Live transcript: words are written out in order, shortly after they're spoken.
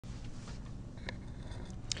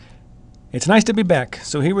It's nice to be back.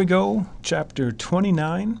 So here we go, chapter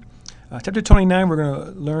 29. Chapter 29, we're going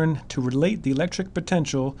to learn to relate the electric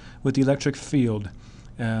potential with the electric field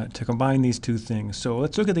to combine these two things. So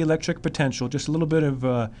let's look at the electric potential, just a little bit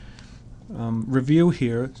of review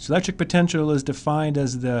here. So electric potential is defined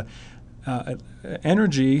as the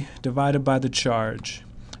energy divided by the charge.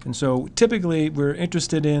 And so typically we're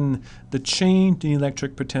interested in the change in the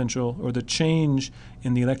electric potential or the change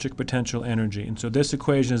in the electric potential energy. And so this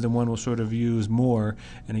equation is the one we'll sort of use more.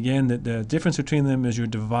 And again, the difference between them is you're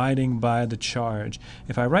dividing by the charge.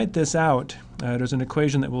 If I write this out, there's an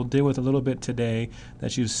equation that we'll deal with a little bit today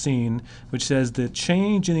that you've seen, which says the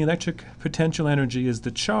change in the electric potential energy is the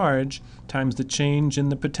charge times the change in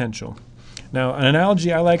the potential. Now, an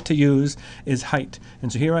analogy I like to use is height.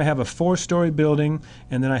 And so here I have a 4-story building,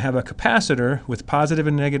 and then I have a capacitor with positive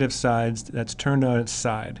and negative sides that's turned on its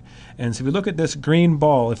side. And so if we look at this green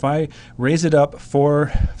ball, if I raise it up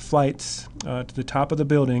 4 flights to the top of the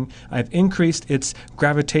building, I've increased its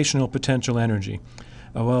gravitational potential energy.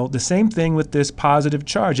 Well, the same thing with this positive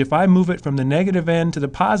charge. If I move it from the negative end to the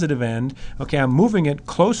positive end, okay, I'm moving it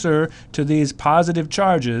closer to these positive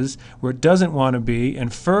charges where it doesn't want to be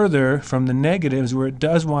and further from the negatives where it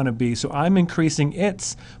does want to be. So I'm increasing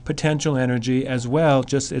its potential energy as well,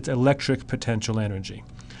 just its electric potential energy.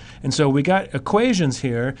 And so we got equations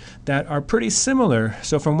here that are pretty similar.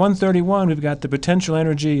 So from 131, we've got the potential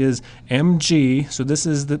energy is mg. So this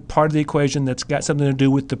is the part of the equation that's got something to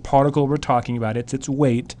do with the particle we're talking about. It's its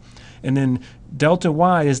weight. And then delta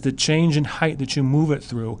y is the change in height that you move it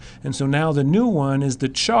through. And so now the new one is the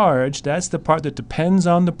charge. That's the part that depends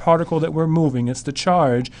on the particle that we're moving. It's the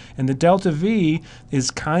charge. And the delta v is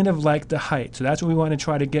kind of like the height. So that's what we want to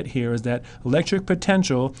try to get here, is that electric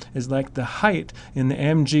potential is like the height in the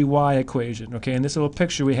mgy equation. Okay, and this little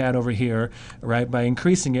picture we had over here, right, by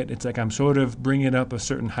increasing it, it's like I'm sort of bringing it up a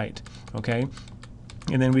certain height. Okay.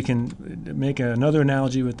 And then we can make another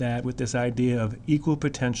analogy with that, with this idea of equal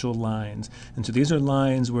potential lines. And so these are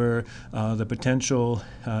lines where the potential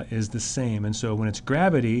is the same. And so when it's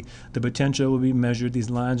gravity, the potential will be measured, these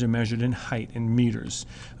lines are measured in height, in meters.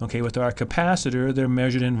 Okay, with our capacitor, they're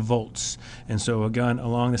measured in volts. And so again,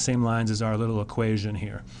 along the same lines as our little equation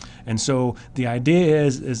here. And so the idea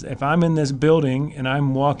is if I'm in this building and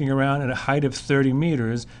I'm walking around at a height of 30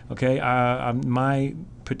 meters, okay, my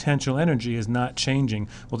potential energy is not changing.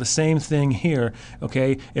 Well, the same thing here,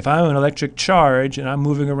 okay? If I'm an electric charge and I'm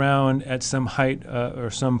moving around at some height or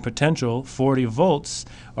some potential, 40 volts,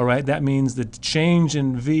 all right, that means the change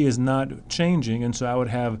in V is not changing, and so I would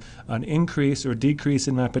have an increase or decrease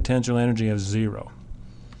in my potential energy of 0.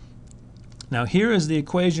 Now, here is the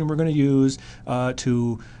equation we're going to use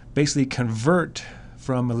to basically convert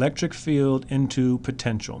from electric field into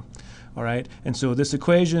potential. All right, and so this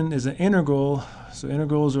equation is an integral. So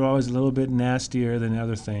integrals are always a little bit nastier than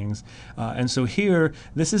other things. And so here,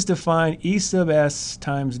 this is defined E sub s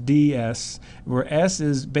times ds, where s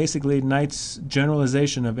is basically Knight's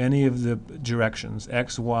generalization of any of the directions,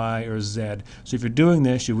 x, y, or z. So if you're doing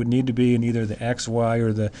this, you would need to be in either the x, y,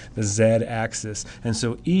 or the z axis. And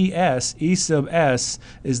so es, E sub s,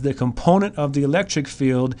 is the component of the electric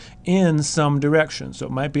field in some direction. So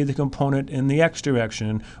it might be the component in the x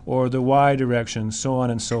direction or the y direction, so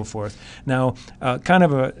on and so forth. Now, kind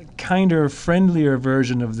of a kinder, friendlier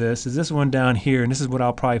version of this is this one down here, and this is what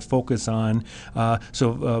I'll probably focus on.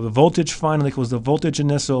 The voltage final equals the voltage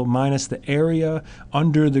initial minus the area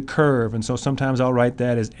under the curve, and so sometimes I'll write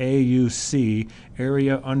that as AUC,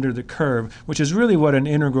 area under the curve, which is really what an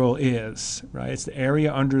integral is, right? It's the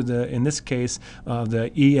area under the, in this case,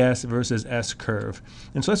 the ES versus S curve.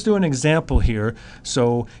 And so let's do an example here.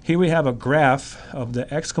 So here we have a graph of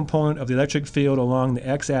the x component of the electric field along the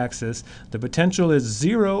x-axis. The potential is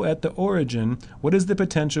 0 at the origin. What is the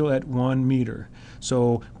potential at 1 meter?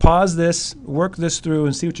 So pause this, work this through,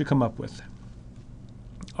 and see what you come up with.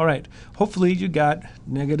 All right, hopefully you got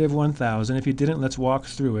negative 1,000. If you didn't, let's walk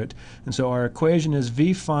through it. And so our equation is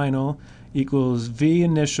V final equals V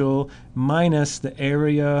initial minus the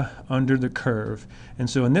area under the curve. And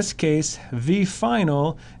so in this case, V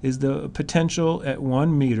final is the potential at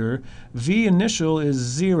 1 meter. V initial is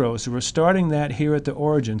 0, so we're starting that here at the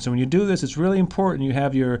origin. So when you do this, it's really important. You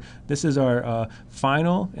have your, this is our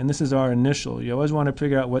final, and this is our initial. You always want to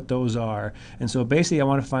figure out what those are. And so basically, I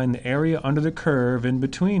want to find the area under the curve in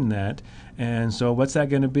between that. And so what's that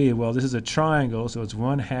going to be? Well, this is a triangle, so it's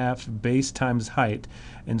 1/2 base times height.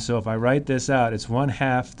 And so if I write this out, it's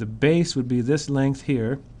 1/2. The base would be this length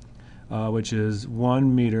here, which is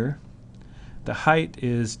 1 meter. The height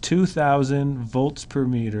is 2,000 volts per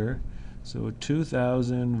meter. So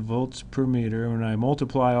 2,000 volts per meter. When I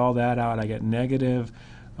multiply all that out, I get negative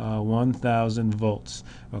 1,000 volts.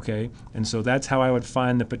 Okay, and so that's how I would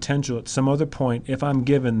find the potential at some other point if I'm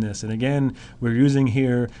given this. And again, we're using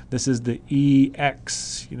here, this is the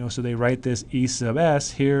EX, so they write this E sub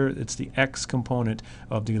S. Here it's the X component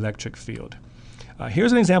of the electric field.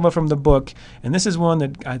 Here's an example from the book, and this is one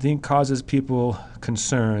that I think causes people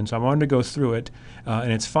concern, so I wanted to go through it.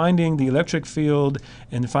 And it's finding the electric field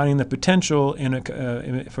and finding the potential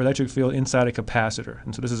for electric field inside a capacitor.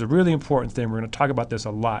 And so this is a really important thing. We're going to talk about this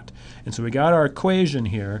a lot. And so we got our equation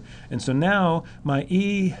here. And so now my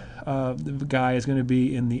E guy is going to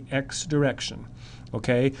be in the X direction.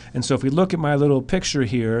 Okay, and so if we look at my little picture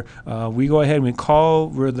here, we go ahead and we call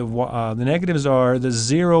where the negatives are the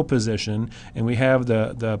 0 position, and we have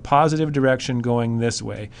the positive direction going this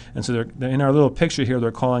way. And so they're in our little picture here, they're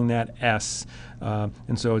calling that S.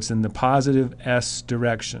 And so it's in the positive S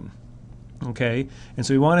direction. Okay, and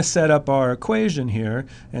so we want to set up our equation here,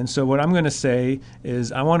 and so what I'm going to say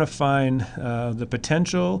is I want to find the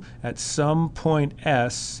potential at some point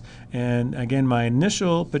S, and again my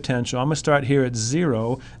initial potential, I'm going to start here at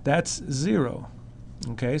 0, that's 0.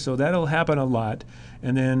 Okay, so that'll happen a lot.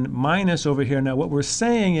 And then minus over here. Now what we're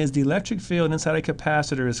saying is the electric field inside a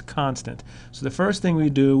capacitor is constant. So the first thing we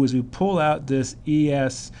do is we pull out this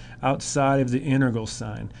ES outside of the integral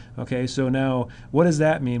sign. Okay, so now what does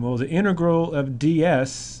that mean? Well, the integral of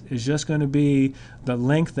ds is just going to be the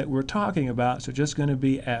length that we're talking about, so just going to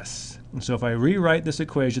be S. And so if I rewrite this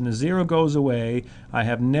equation, the 0 goes away. I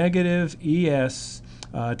have negative ES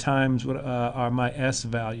times what are my S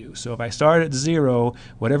value. So if I start at 0,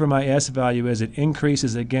 whatever my S value is, it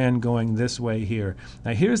increases again going this way here.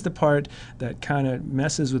 Now here's the part that kind of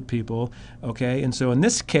messes with people, okay? And so in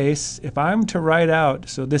this case, if I'm to write out,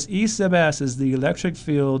 so this E sub S is the electric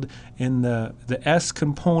field in the S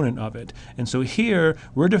component of it. And so here,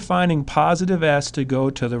 we're defining positive S to go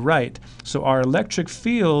to the right. So our electric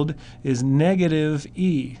field is negative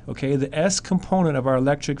E, okay? The S component of our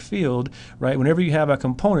electric field, right? Whenever you have a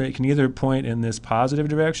component, it can either point in this positive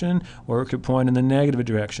direction or it could point in the negative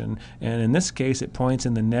direction. And in this case, it points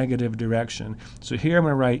in the negative direction. So here I'm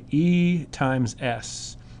going to write E times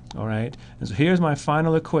S. All right, and so here's my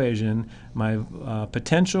final equation. My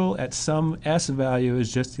potential at some S value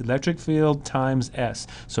is just the electric field times S.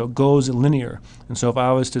 So it goes linear. And so if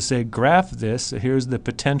I was to say graph this, so here's the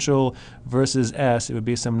potential versus S, it would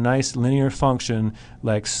be some nice linear function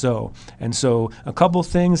like so. And so a couple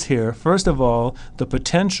things here. First of all, the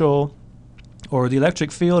potential, or the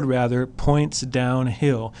electric field rather, points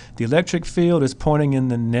downhill. The electric field is pointing in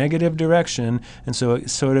the negative direction, and so it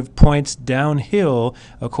sort of points downhill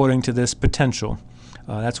according to this potential.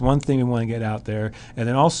 That's one thing we want to get out there. And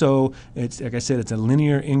then also, it's like I said, it's a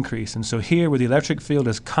linear increase. And so here, where the electric field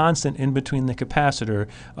is constant in between the capacitor,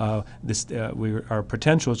 our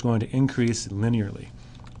potential is going to increase linearly.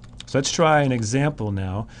 So let's try an example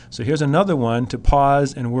now. So here's another one to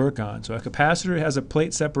pause and work on. So a capacitor has a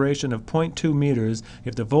plate separation of 0.2 meters.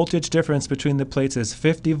 If the voltage difference between the plates is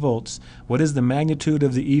 50 volts, what is the magnitude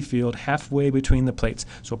of the E field halfway between the plates?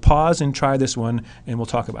 So pause and try this one, and we'll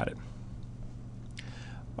talk about it.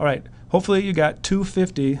 All right, hopefully you got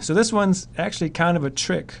 250. So this one's actually kind of a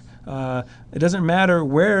trick. It doesn't matter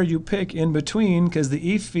where you pick in between because the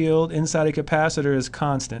E field inside a capacitor is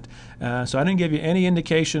constant. So I didn't give you any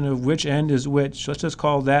indication of which end is which. Let's just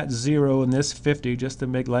call that 0 and this 50 just to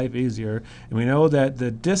make life easier. And we know that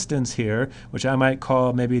the distance here, which I might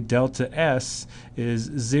call maybe delta S, is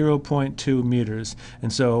 0.2 meters.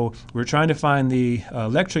 And so we're trying to find the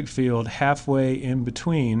electric field halfway in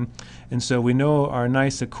between. And so we know our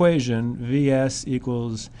nice equation, Vs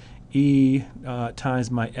equals E times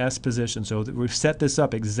my S position. So we've set this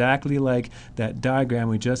up exactly like that diagram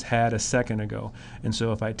we just had a second ago. And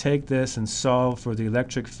so if I take this and solve for the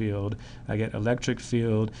electric field, I get electric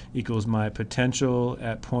field equals my potential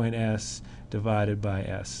at point S divided by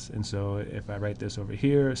S. And so if I write this over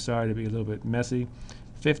here, sorry to be a little bit messy,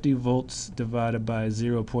 50 volts divided by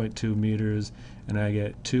 0.2 meters, and I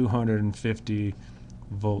get 250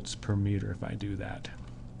 volts per meter if I do that.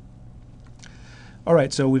 All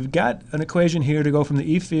right, so we've got an equation here to go from the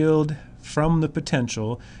E field from the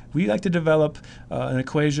potential. We like to develop an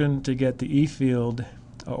equation to get the E field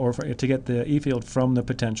to get the E field from the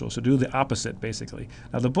potential. So do the opposite, basically.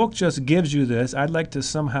 Now the book just gives you this. I'd like to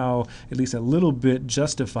somehow, at least a little bit,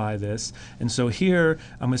 justify this. And so here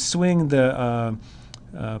I'm going to swing the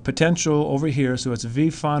potential over here, so it's V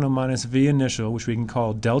final minus V initial, which we can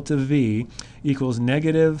call delta V, equals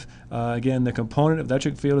negative, again, the component of the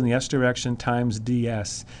electric field in the S direction times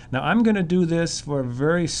ds. Now I'm going to do this for a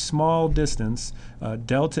very small distance,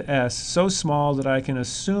 delta S so small that I can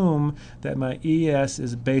assume that my ES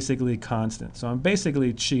is basically constant. So I'm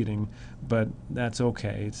basically cheating, but that's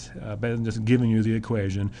okay. It's better than just giving you the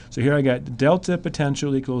equation. So here I got delta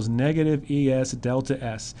potential equals negative ES delta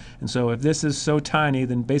S. And so if this is so tiny,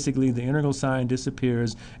 then basically the integral sign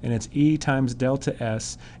disappears and it's E times delta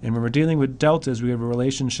S. And when we're dealing with deltas, we have a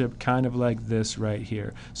relationship kind of like this right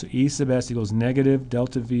here. So E sub S equals negative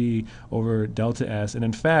delta V over delta S. And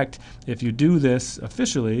in fact, if you do this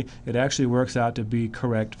officially, it actually works out to be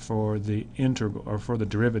correct for the integral, or for the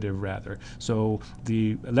derivative rather. So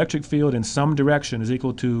the electric field in some direction is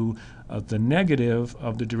equal to the negative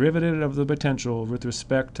of the derivative of the potential with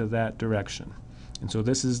respect to that direction. And so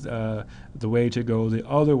this is the way to go the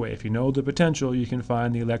other way. If you know the potential, you can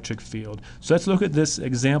find the electric field. So let's look at this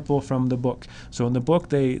example from the book. So in the book,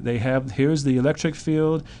 they have, here's the electric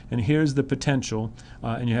field, and here's the potential,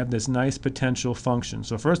 and you have this nice potential function.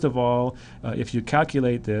 So first of all, if you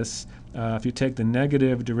calculate this, if you take the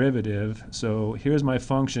negative derivative, so here's my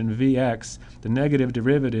function Vx, the negative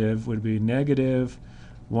derivative would be negative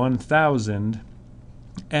 1,000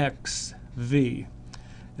 xv.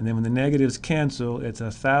 And then when the negatives cancel, it's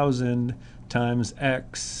 1,000 times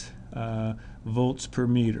x volts per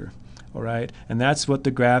meter. All right, and that's what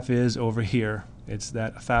the graph is over here. It's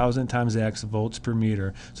that 1,000 times x volts per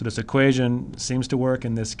meter. So this equation seems to work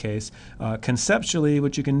in this case. Conceptually,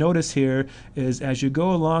 what you can notice here is as you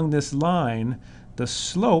go along this line, the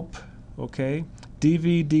slope, okay,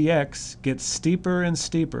 dv dx gets steeper and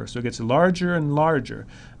steeper. So it gets larger and larger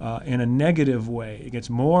in a negative way. It gets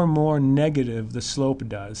more and more negative, the slope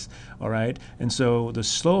does. All right? And so the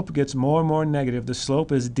slope gets more and more negative. The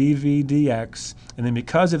slope is dv dx. And then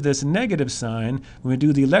because of this negative sign, when we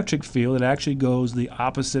do the electric field, it actually goes the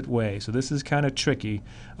opposite way. So this is kind of tricky.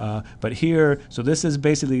 But here, so this is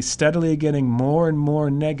basically steadily getting more and more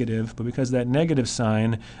negative, but because of that negative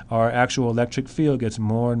sign, our actual electric field gets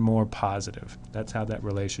more and more positive. That's how that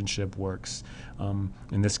relationship works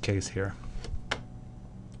in this case here.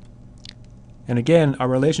 And again, our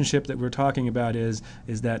relationship that we're talking about is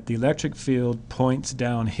that the electric field points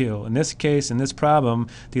downhill. In this case, in this problem,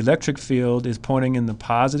 the electric field is pointing in the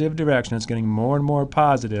positive direction. It's getting more and more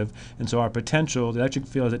positive. And so our potential, the electric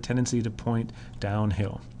field has a tendency to point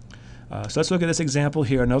downhill. So let's look at this example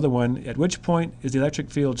here, another one. At which point is the electric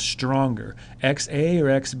field stronger, XA or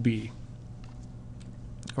XB?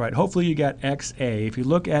 All right, hopefully you got XA. If you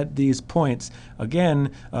look at these points,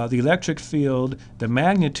 again, the electric field, the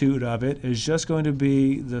magnitude of it is just going to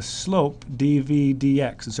be the slope dv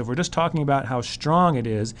dx. And so if we're just talking about how strong it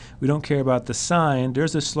is, we don't care about the sign.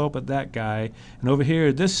 There's the slope of that guy. And over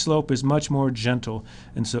here, this slope is much more gentle.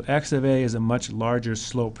 And so x of a is a much larger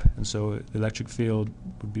slope. And so the electric field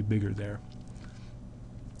would be bigger there.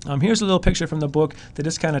 Here's a little picture from the book that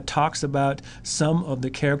just kind of talks about some of the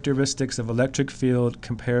characteristics of electric field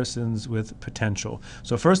comparisons with potential.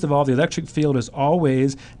 So first of all, the electric field is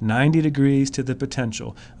always 90 degrees to the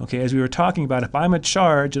potential. Okay, as we were talking about, if I'm a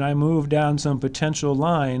charge and I move down some potential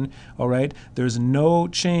line, all right, there's no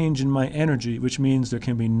change in my energy, which means there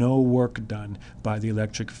can be no work done by the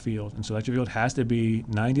electric field. And so electric field has to be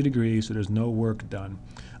 90 degrees, so there's no work done.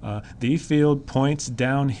 The field points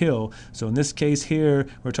downhill. So in this case here,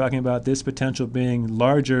 we're talking about this potential being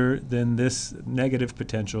larger than this negative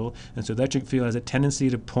potential. And so the electric field has a tendency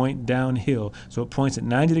to point downhill. So it points at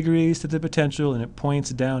 90 degrees to the potential and it points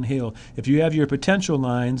downhill. If you have your potential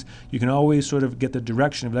lines, you can always sort of get the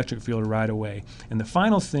direction of electric field right away. And the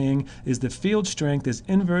final thing is the field strength is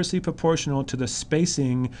inversely proportional to the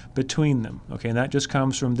spacing between them. Okay, and that just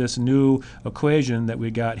comes from this new equation that we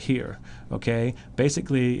got here. Okay,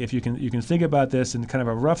 basically, if you can think about this in kind of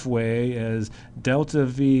a rough way as delta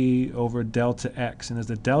V over delta X. And as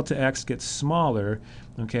the delta X gets smaller,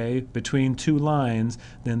 okay, between two lines,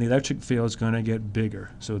 then the electric field is going to get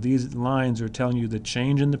bigger. So these lines are telling you the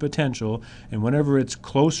change in the potential, and whenever it's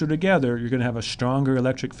closer together, you're going to have a stronger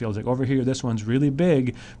electric field. Like over here, this one's really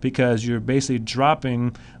big because you're basically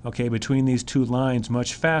dropping, okay, between these two lines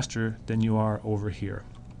much faster than you are over here.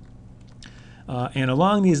 And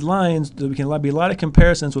along these lines, there can be a lot of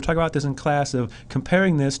comparisons. We'll talk about this in class of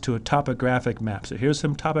comparing this to a topographic map. So here's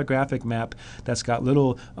some topographic map that's got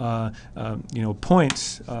little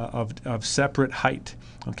points of separate height.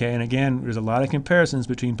 Okay, and again, there's a lot of comparisons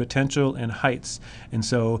between potential and heights. And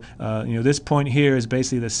so, this point here is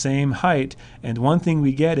basically the same height. And one thing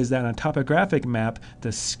we get is that on a topographic map,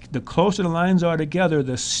 the closer the lines are together,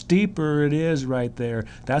 the steeper it is right there.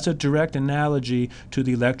 That's a direct analogy to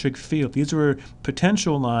the electric field. These were other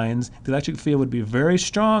potential lines, the electric field would be very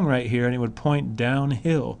strong right here, and it would point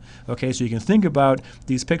downhill. Okay, so you can think about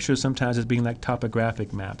these pictures sometimes as being like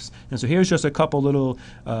topographic maps. And so here's just a couple little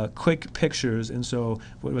quick pictures. And so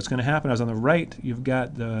what's going to happen is on the right, you've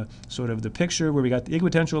got the sort of the picture where we got the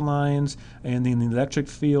equipotential lines and then the electric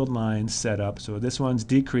field lines set up. So this one's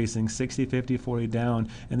decreasing 60, 50, 40 down.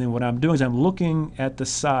 And then what I'm doing is I'm looking at the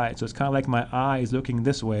side. So it's kind of like my eye is looking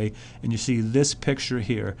this way, and you see this picture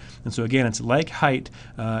here. And so again, it's like height,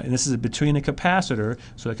 and this is between a capacitor.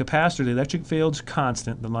 So the capacitor, the electric field's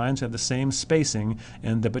constant, the lines have the same spacing,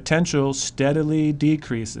 and the potential steadily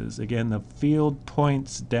decreases. Again, the field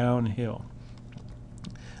points downhill.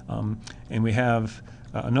 And we have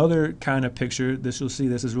another kind of picture. This, you'll see,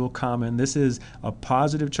 this is real common. This is a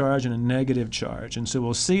positive charge and a negative charge. And so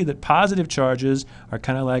we'll see that positive charges are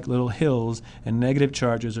kind of like little hills, and negative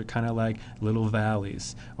charges are kind of like little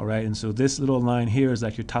valleys. All right, and so this little line here is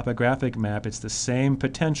like your topographic map. It's the same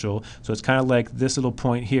potential. So it's kind of like this little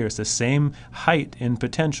point here. It's the same height in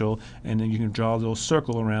potential, and then you can draw a little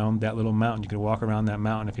circle around that little mountain. You can walk around that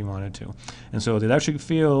mountain if you wanted to. And so the electric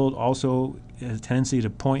field also has a tendency to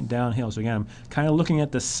point downhill. So again, I'm kind of looking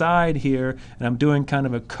at the side here, and I'm doing kind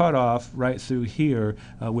of a cutoff right through here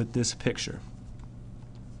with this picture.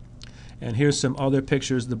 And here's some other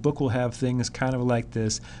pictures. The book will have things kind of like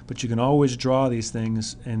this, but you can always draw these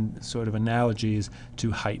things in sort of analogies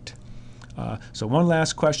to height. So one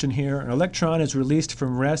last question here. An electron is released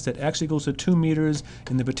from rest at x equals to 2 meters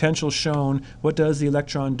in the potential shown. What does the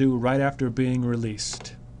electron do right after being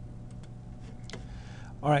released?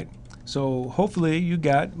 All right. So hopefully you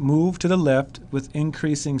got moved to the left with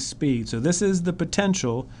increasing speed. So this is the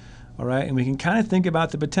potential, all right? And we can kind of think about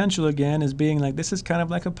the potential again as being like, this is kind of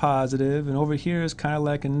like a positive, and over here is kind of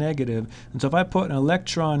like a negative. And so if I put an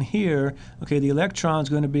electron here, okay, the electron is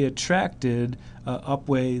going to be attracted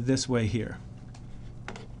upway this way here.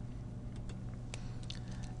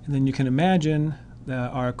 And then you can imagine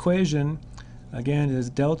that our equation, again, is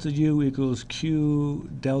delta U equals Q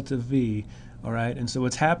delta V. All right, and so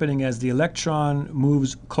what's happening as the electron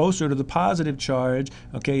moves closer to the positive charge,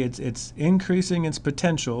 okay, it's increasing its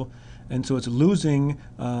potential, and so it's losing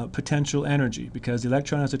potential energy because the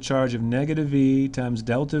electron has a charge of negative V times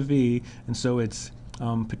delta V, and so its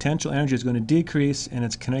potential energy is going to decrease and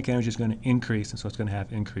its kinetic energy is going to increase, and so it's going to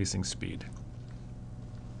have increasing speed.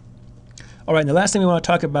 All right, and the last thing we want to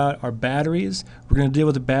talk about are batteries. We're going to deal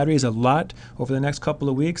with the batteries a lot over the next couple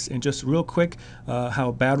of weeks. And just real quick,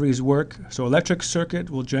 how batteries work. So electric circuit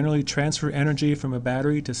will generally transfer energy from a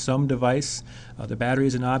battery to some device. The battery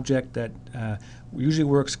is an object that usually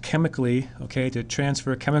works chemically, okay, to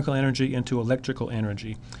transfer chemical energy into electrical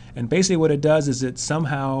energy. And basically what it does is it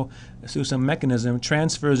somehow, through some mechanism,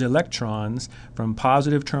 transfers electrons from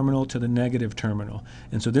positive terminal to the negative terminal.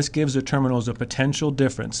 And so this gives the terminals a potential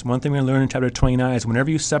difference. One thing we're going to learn in chapter 29 is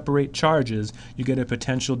whenever you separate charges, you get a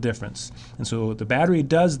potential difference. And so the battery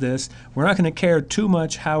does this. We're not going to care too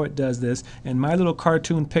much how it does this. And my little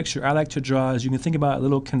cartoon picture I like to draw is you can think about a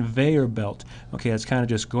little conveyor belt. Okay, it's kind of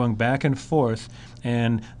just going back and forth,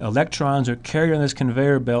 and electrons are carried on this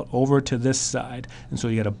conveyor belt over to this side. And so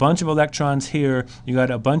you got a bunch of electrons here, you got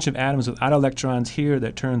a bunch of atoms without electrons here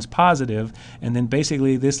that turns positive, and then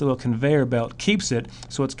basically this little conveyor belt keeps it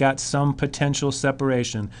so it's got some potential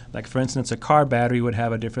separation. Like for instance, a car battery would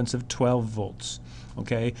have a difference of 12 volts.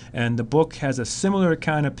 Okay, and the book has a similar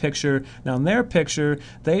kind of picture. Now in their picture,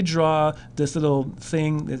 they draw this little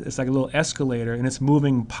thing, it's like a little escalator, and it's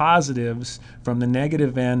moving positives from the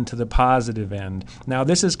negative end to the positive end. Now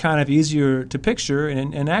this is kind of easier to picture,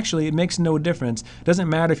 and actually it makes no difference. It doesn't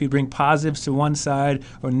matter if you bring positives to one side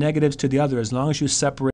or negatives to the other, as long as you separate